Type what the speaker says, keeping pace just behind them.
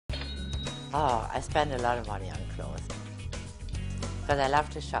Oh, I spend a lot of money on clothes because I love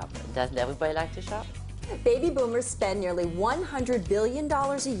to shop. Doesn't everybody like to shop? Baby boomers spend nearly $100 billion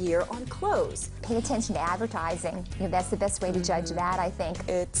a year on clothes. Pay attention to advertising. That's the best way to judge that, I think.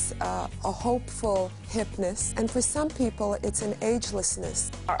 It's a hopeful hipness, and for some people, it's an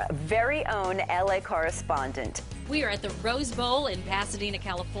agelessness. Our very own LA correspondent. We are at the Rose Bowl in Pasadena,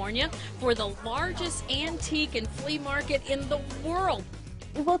 California, for the largest antique and flea market in the world.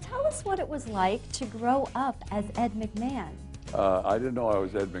 Well, tell us what it was like to grow up as Ed McMahon. I didn't know I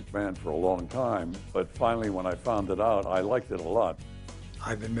was Ed McMahon for a long time, but finally when I found it out, I liked it a lot.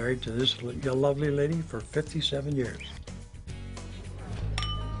 I've been married to this lovely lady for 57 years.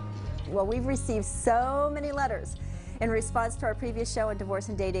 Well, we've received so many letters in response to our previous show on divorce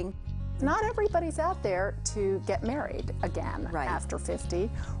and dating. Not everybody's out there to get married again after 50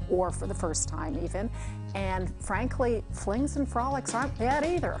 or for the first time even. And frankly, flings and frolics aren't bad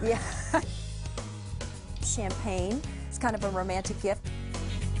either. Yeah. Champagne. It's kind of a romantic gift.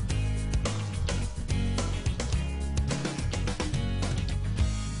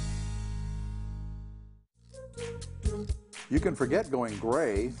 You can forget going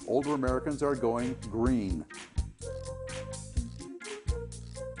gray. Older Americans are going green.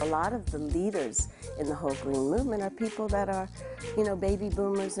 A lot of the leaders in the whole green movement are people that are, baby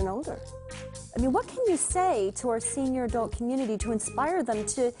boomers and older. I mean, what can you say to our senior adult community to inspire them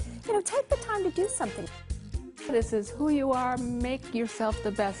to, take the time to do something? This is who you are. Make yourself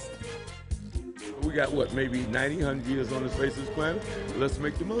the best. We got, maybe 90, 100 years on this face of this planet? Let's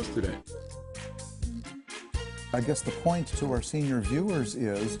make the most of that. I guess the point to our senior viewers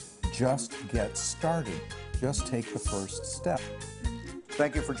is just get started. Just take the first step.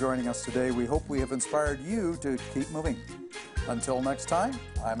 Thank you for joining us today. We hope we have inspired you to keep moving. Until next time,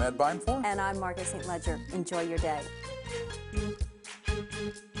 I'm Ed Beinford. And I'm Margaret St. Ledger. Enjoy your day.